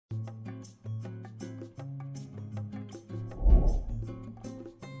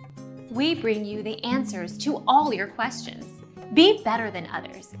We bring you the answers to all your questions. Be better than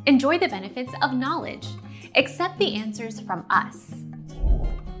others. Enjoy the benefits of knowledge. Accept the answers from us.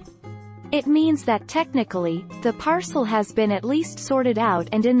 It means that technically, the parcel has been at least sorted out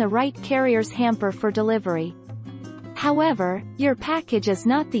and in the right carrier's hamper for delivery. However, your package is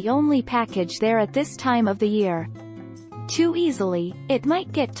not the only package there at this time of the year. Too easily, it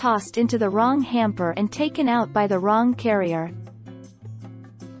might get tossed into the wrong hamper and taken out by the wrong carrier.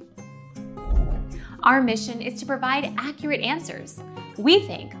 Our mission is to provide accurate answers. We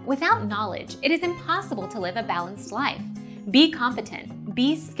think without knowledge, it is impossible to live a balanced life. Be competent,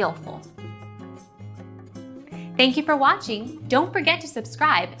 be skillful. Thank you for watching. Don't forget to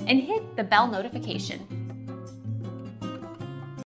subscribe and hit the bell notification.